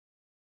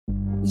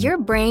Your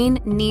brain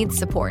needs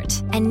support,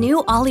 and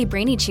new Ollie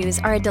Brainy Chews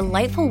are a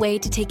delightful way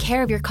to take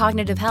care of your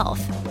cognitive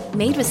health.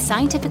 Made with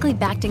scientifically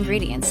backed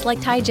ingredients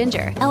like Thai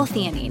ginger,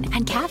 L-theanine,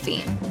 and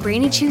caffeine,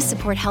 Brainy Chews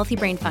support healthy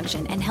brain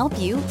function and help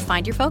you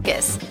find your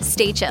focus,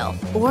 stay chill,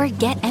 or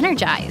get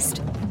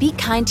energized. Be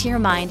kind to your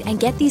mind and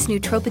get these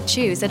nootropic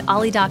chews at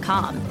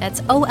ollie.com.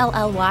 That's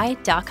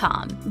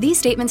OLLY.com. These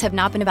statements have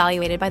not been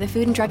evaluated by the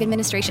Food and Drug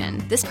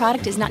Administration. This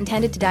product is not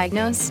intended to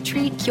diagnose,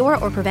 treat, cure,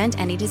 or prevent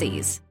any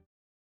disease.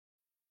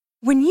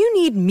 When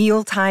you need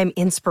mealtime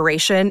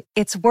inspiration,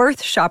 it's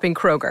worth shopping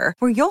Kroger,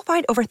 where you'll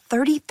find over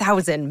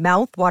 30,000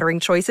 mouth-watering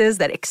choices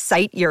that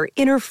excite your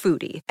inner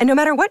foodie. And no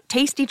matter what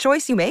tasty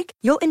choice you make,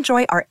 you'll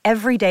enjoy our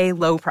everyday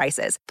low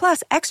prices,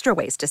 plus extra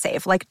ways to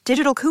save, like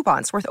digital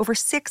coupons worth over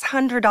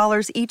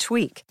 $600 each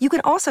week. You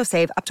can also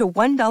save up to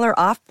 $1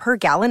 off per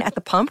gallon at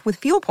the pump with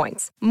fuel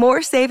points.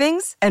 More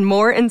savings and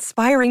more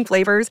inspiring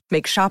flavors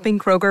make shopping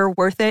Kroger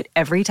worth it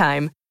every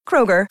time.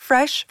 Kroger,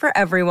 fresh for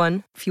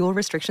everyone. Fuel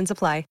restrictions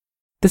apply.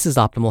 This is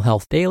Optimal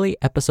Health Daily,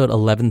 episode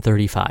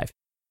 1135.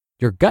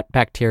 Your gut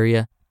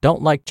bacteria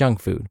don't like junk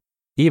food,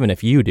 even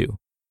if you do,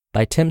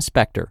 by Tim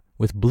Spector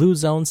with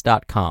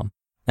bluezones.com.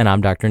 And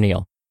I'm Dr.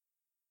 Neil.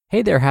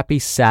 Hey there, happy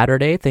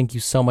Saturday. Thank you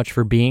so much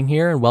for being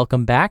here and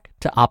welcome back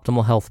to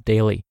Optimal Health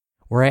Daily,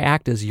 where I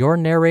act as your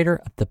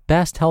narrator of the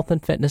best health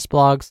and fitness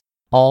blogs,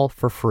 all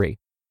for free,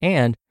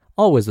 and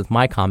always with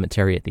my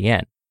commentary at the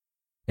end.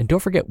 And don't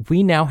forget,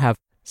 we now have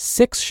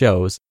 6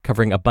 shows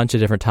covering a bunch of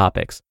different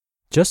topics.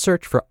 Just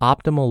search for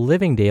Optimal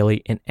Living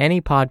Daily in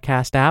any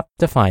podcast app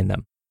to find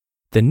them.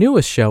 The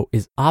newest show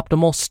is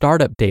Optimal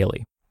Startup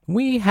Daily.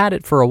 We had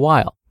it for a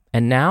while,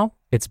 and now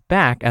it's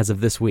back as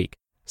of this week.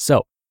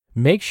 So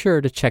make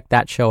sure to check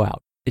that show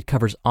out. It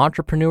covers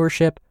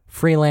entrepreneurship,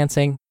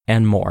 freelancing,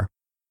 and more.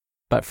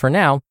 But for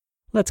now,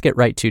 let's get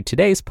right to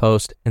today's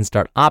post and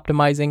start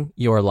optimizing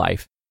your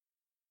life.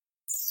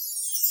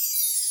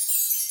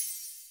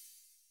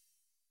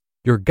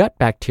 Your gut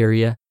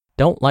bacteria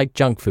don't like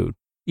junk food,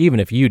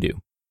 even if you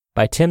do,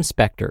 by Tim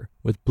Spector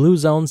with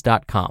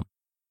bluezones.com.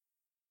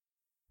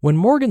 When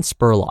Morgan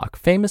Spurlock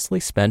famously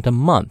spent a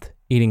month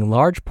eating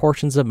large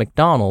portions of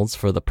McDonald's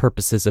for the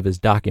purposes of his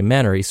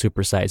documentary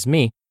Super Size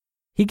Me,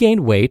 he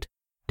gained weight,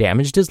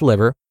 damaged his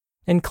liver,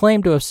 and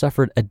claimed to have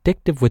suffered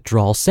addictive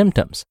withdrawal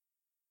symptoms.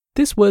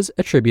 This was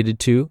attributed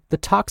to the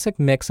toxic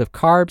mix of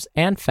carbs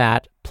and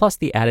fat plus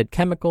the added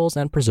chemicals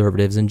and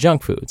preservatives in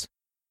junk foods.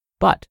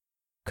 But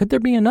could there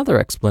be another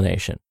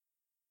explanation?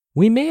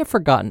 We may have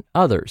forgotten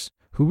others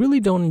who really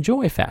don't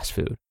enjoy fast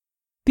food.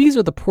 These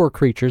are the poor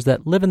creatures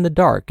that live in the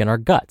dark in our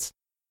guts.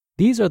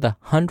 These are the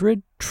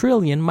 100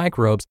 trillion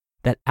microbes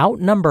that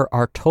outnumber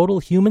our total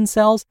human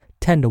cells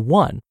 10 to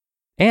 1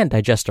 and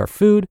digest our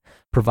food,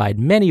 provide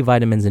many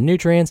vitamins and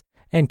nutrients,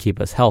 and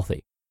keep us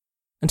healthy.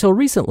 Until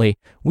recently,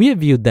 we have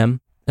viewed them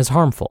as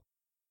harmful.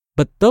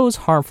 But those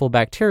harmful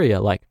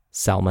bacteria like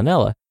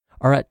Salmonella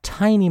are a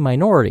tiny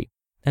minority,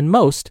 and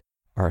most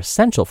are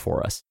essential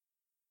for us.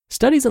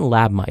 Studies in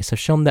lab mice have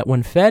shown that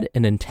when fed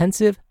an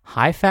intensive,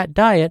 high-fat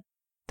diet,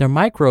 their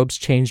microbes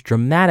change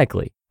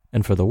dramatically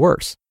and for the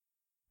worse.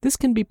 This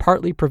can be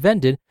partly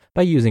prevented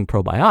by using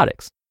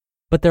probiotics,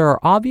 but there are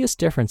obvious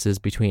differences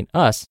between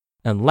us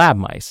and lab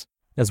mice,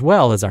 as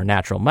well as our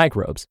natural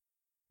microbes.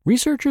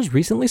 Researchers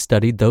recently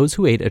studied those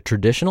who ate a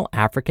traditional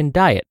African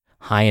diet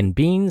high in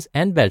beans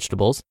and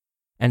vegetables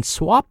and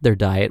swapped their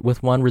diet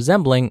with one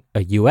resembling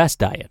a U.S.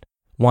 diet,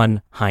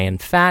 one high in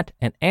fat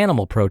and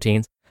animal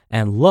proteins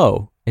and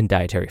low in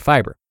dietary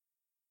fiber.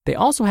 They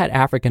also had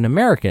African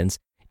Americans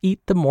eat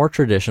the more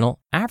traditional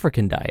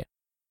African diet.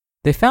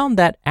 They found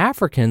that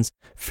Africans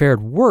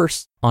fared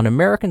worse on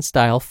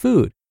American-style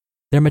food.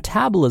 Their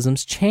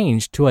metabolisms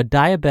changed to a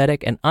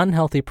diabetic and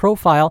unhealthy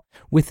profile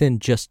within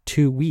just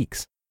 2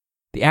 weeks.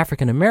 The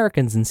African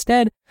Americans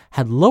instead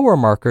had lower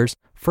markers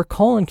for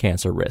colon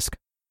cancer risk.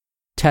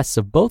 Tests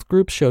of both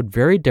groups showed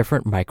very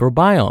different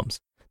microbiomes,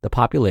 the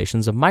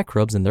populations of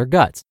microbes in their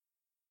guts.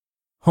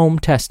 Home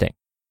testing.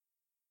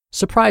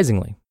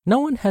 Surprisingly,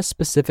 no one has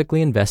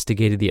specifically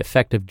investigated the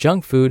effect of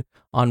junk food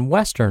on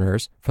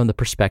Westerners from the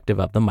perspective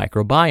of the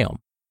microbiome.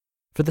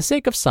 For the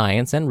sake of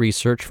science and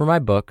research for my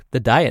book, The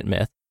Diet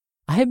Myth,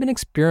 I have been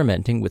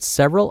experimenting with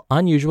several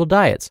unusual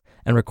diets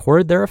and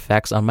recorded their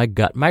effects on my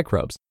gut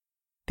microbes.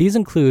 These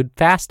include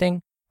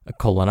fasting, a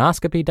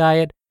colonoscopy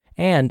diet,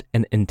 and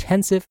an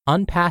intensive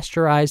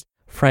unpasteurized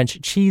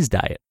French cheese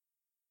diet.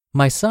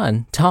 My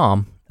son,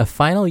 Tom, a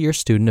final year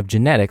student of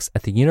genetics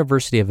at the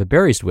University of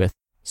Aberystwyth,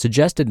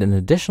 suggested an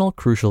additional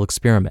crucial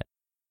experiment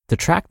to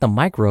track the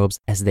microbes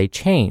as they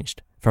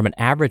changed from an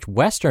average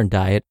Western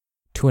diet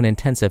to an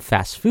intensive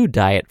fast food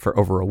diet for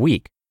over a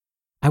week.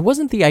 I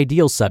wasn't the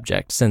ideal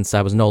subject since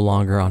I was no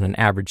longer on an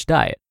average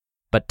diet,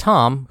 but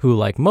Tom, who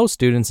like most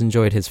students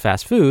enjoyed his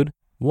fast food,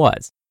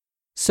 was.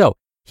 So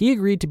he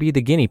agreed to be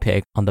the guinea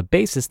pig on the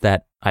basis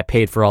that I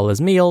paid for all his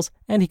meals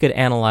and he could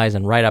analyze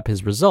and write up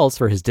his results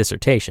for his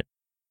dissertation.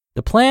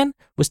 The plan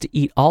was to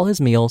eat all his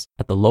meals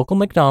at the local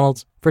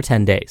McDonald's for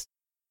 10 days.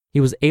 He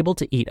was able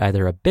to eat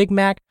either a Big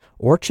Mac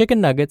or chicken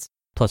nuggets,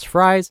 plus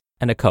fries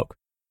and a Coke.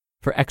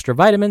 For extra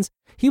vitamins,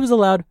 he was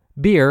allowed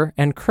beer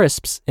and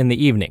crisps in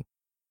the evening.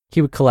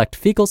 He would collect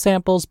fecal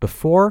samples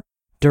before,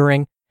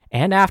 during,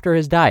 and after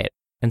his diet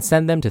and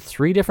send them to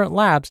 3 different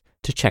labs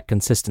to check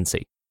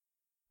consistency.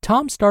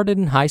 Tom started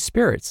in high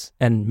spirits,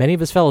 and many of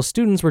his fellow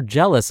students were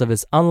jealous of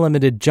his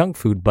unlimited junk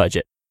food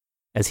budget.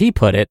 As he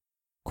put it,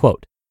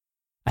 quote,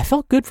 "I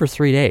felt good for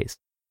 3 days,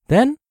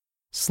 then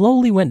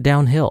slowly went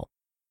downhill.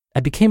 I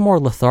became more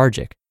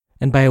lethargic,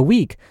 and by a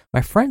week,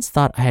 my friends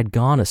thought I had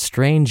gone a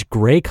strange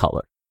gray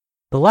color.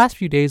 The last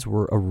few days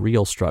were a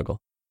real struggle.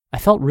 I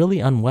felt really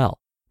unwell,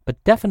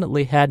 but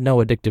definitely had no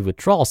addictive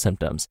withdrawal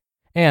symptoms,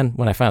 and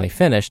when I finally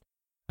finished,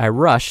 I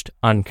rushed,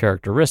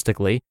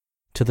 uncharacteristically,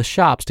 to the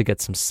shops to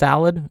get some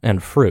salad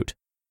and fruit."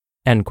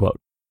 End quote.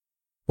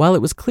 While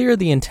it was clear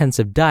the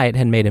intensive diet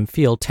had made him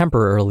feel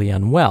temporarily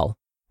unwell,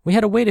 we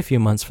had to wait a few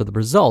months for the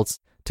results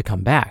to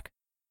come back.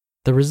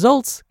 The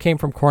results came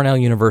from Cornell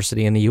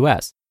University in the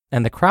US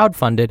and the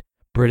crowd-funded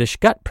British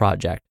Gut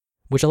Project,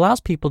 which allows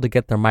people to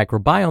get their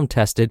microbiome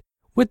tested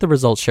with the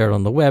results shared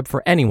on the web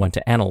for anyone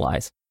to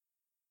analyze.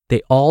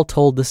 They all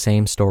told the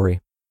same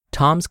story.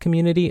 Tom's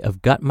community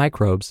of gut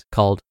microbes,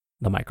 called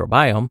the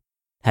microbiome,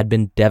 had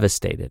been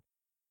devastated.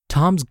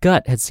 Tom's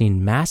gut had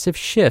seen massive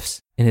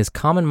shifts in his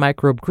common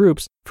microbe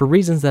groups for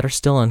reasons that are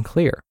still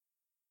unclear.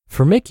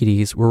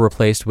 Firmicutes were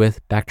replaced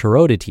with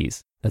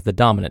Bacteroidetes as the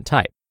dominant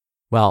type,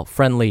 while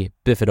friendly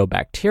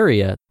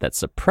bifidobacteria that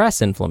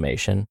suppress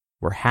inflammation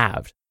were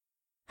halved.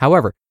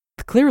 However,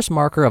 the clearest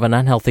marker of an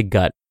unhealthy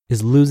gut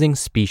is losing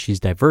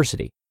species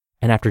diversity,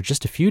 and after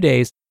just a few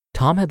days,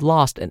 Tom had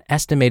lost an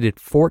estimated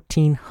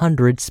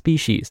 1,400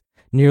 species,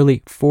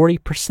 nearly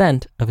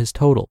 40% of his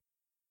total.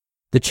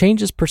 The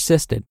changes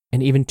persisted,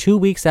 and even 2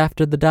 weeks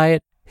after the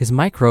diet, his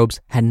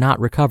microbes had not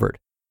recovered.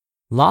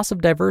 Loss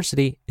of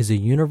diversity is a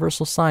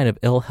universal sign of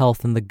ill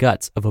health in the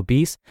guts of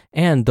obese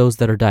and those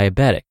that are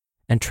diabetic,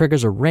 and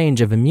triggers a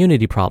range of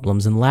immunity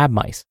problems in lab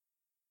mice.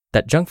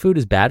 That junk food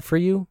is bad for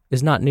you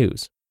is not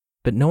news,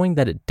 but knowing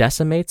that it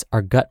decimates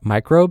our gut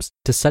microbes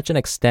to such an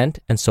extent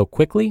and so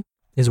quickly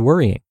is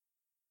worrying.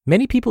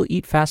 Many people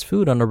eat fast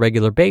food on a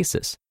regular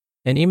basis,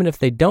 and even if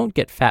they don't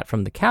get fat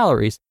from the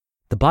calories,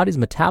 the body's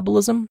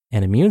metabolism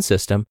and immune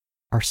system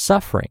are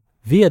suffering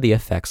via the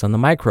effects on the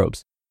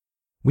microbes.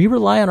 We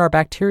rely on our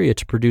bacteria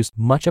to produce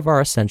much of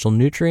our essential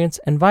nutrients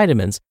and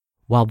vitamins,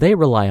 while they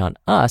rely on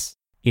us,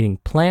 eating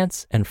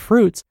plants and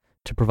fruits,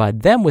 to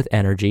provide them with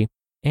energy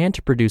and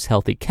to produce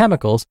healthy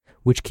chemicals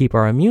which keep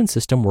our immune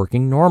system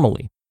working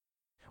normally.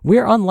 We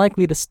are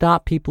unlikely to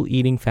stop people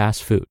eating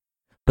fast food,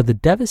 but the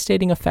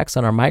devastating effects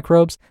on our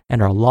microbes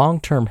and our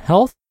long-term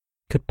health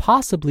could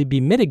possibly be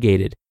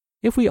mitigated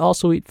if we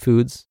also eat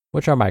foods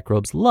which our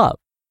microbes love,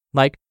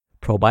 like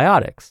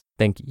probiotics,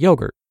 think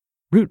yogurt,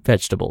 root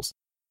vegetables,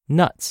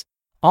 nuts,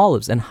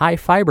 olives, and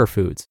high-fiber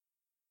foods.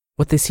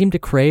 What they seem to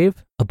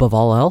crave, above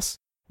all else,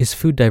 is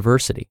food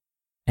diversity,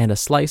 and a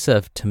slice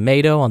of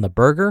tomato on the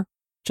burger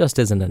just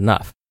isn't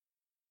enough.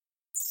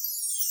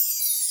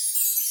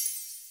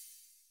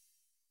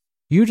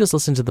 You just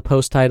listened to the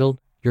post titled,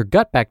 "Your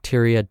Gut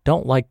Bacteria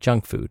Don't Like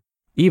Junk Food,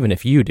 Even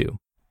If You Do,"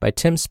 by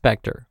Tim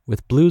Spector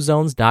with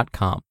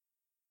BlueZones.com.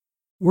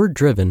 We're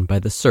driven by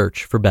the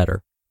search for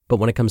better, but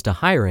when it comes to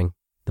hiring,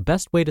 the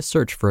best way to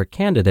search for a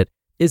candidate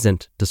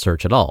isn't to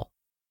search at all.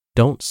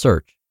 Don't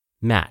search,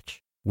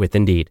 match with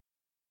Indeed.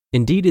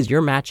 Indeed is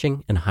your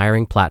matching and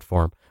hiring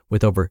platform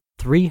with over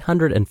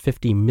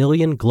 350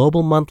 million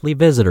global monthly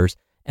visitors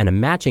and a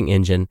matching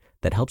engine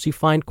that helps you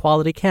find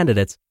quality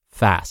candidates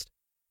fast.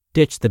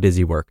 Ditch the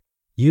busy work.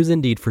 Use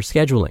Indeed for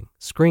scheduling,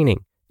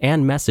 screening,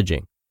 and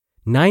messaging.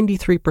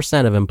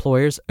 93% of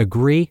employers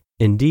agree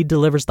Indeed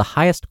delivers the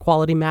highest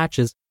quality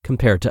matches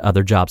compared to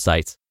other job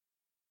sites.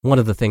 One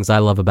of the things I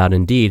love about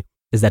Indeed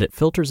is that it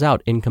filters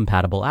out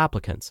incompatible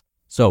applicants.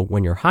 So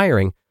when you're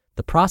hiring,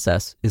 the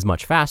process is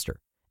much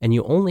faster, and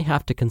you only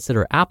have to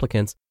consider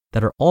applicants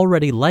that are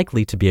already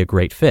likely to be a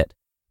great fit.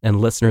 And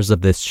listeners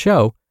of this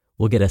show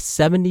will get a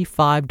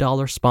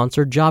 $75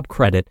 sponsored job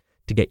credit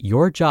to get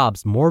your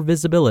jobs more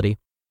visibility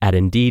at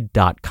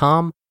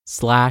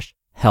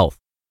Indeed.com/health.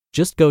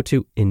 Just go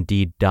to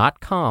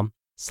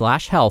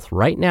Indeed.com/health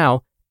right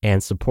now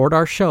and support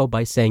our show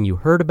by saying you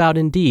heard about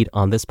Indeed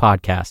on this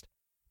podcast.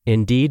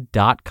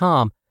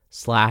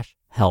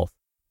 Indeed.com/health.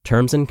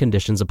 Terms and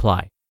conditions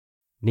apply.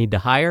 Need to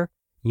hire?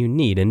 You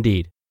need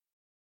Indeed.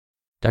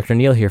 Dr.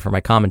 Neal here for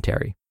my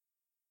commentary.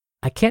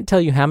 I can't tell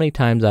you how many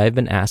times I have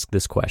been asked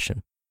this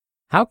question.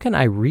 How can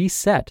I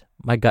reset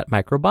my gut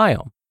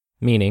microbiome?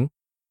 Meaning,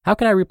 how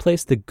can I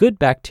replace the good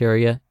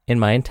bacteria in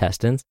my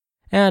intestines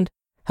and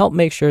help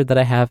make sure that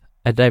I have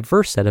a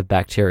diverse set of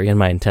bacteria in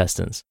my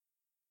intestines?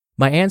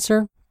 My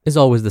answer is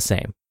always the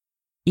same.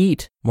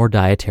 Eat more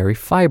dietary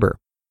fiber.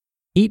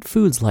 Eat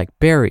foods like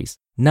berries,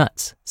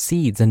 nuts,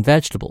 seeds, and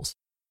vegetables.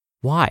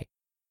 Why?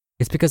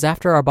 It's because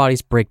after our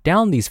bodies break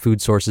down these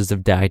food sources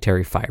of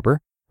dietary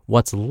fiber,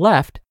 what's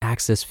left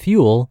acts as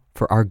fuel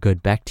for our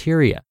good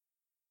bacteria.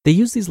 They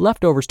use these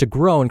leftovers to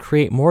grow and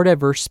create more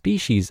diverse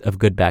species of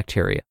good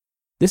bacteria.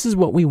 This is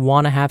what we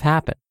want to have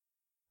happen.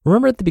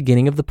 Remember at the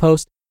beginning of the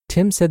post,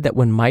 Tim said that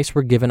when mice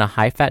were given a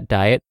high-fat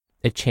diet,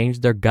 it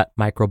changed their gut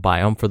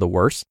microbiome for the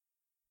worse.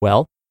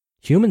 Well,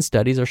 human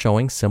studies are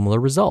showing similar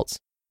results.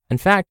 In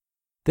fact,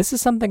 this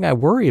is something I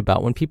worry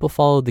about when people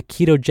follow the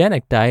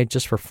ketogenic diet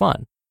just for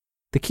fun.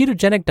 The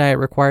ketogenic diet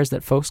requires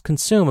that folks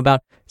consume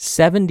about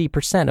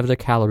 70% of their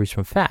calories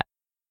from fat.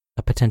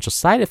 A potential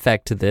side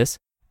effect to this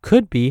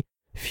could be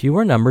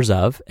fewer numbers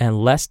of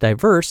and less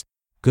diverse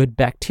good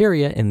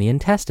bacteria in the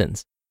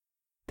intestines.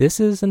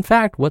 This is, in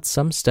fact, what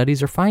some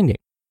studies are finding.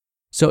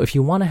 So if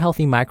you want a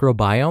healthy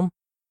microbiome,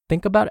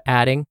 think about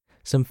adding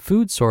some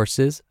food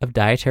sources of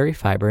dietary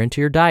fiber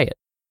into your diet.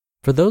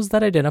 For those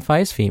that identify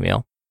as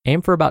female,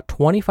 aim for about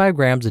 25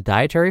 grams of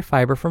dietary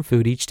fiber from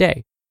food each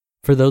day.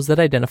 For those that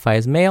identify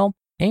as male,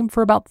 aim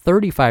for about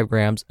 35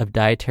 grams of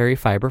dietary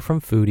fiber from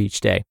food each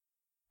day.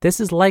 This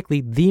is likely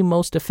the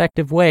most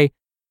effective way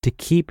to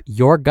keep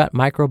your gut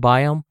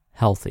microbiome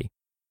healthy.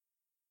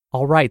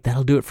 All right,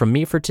 that'll do it from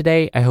me for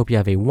today. I hope you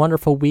have a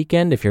wonderful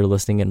weekend if you're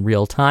listening in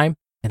real time,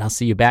 and I'll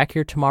see you back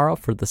here tomorrow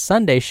for the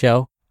Sunday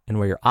show and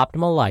where your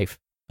optimal life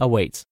awaits.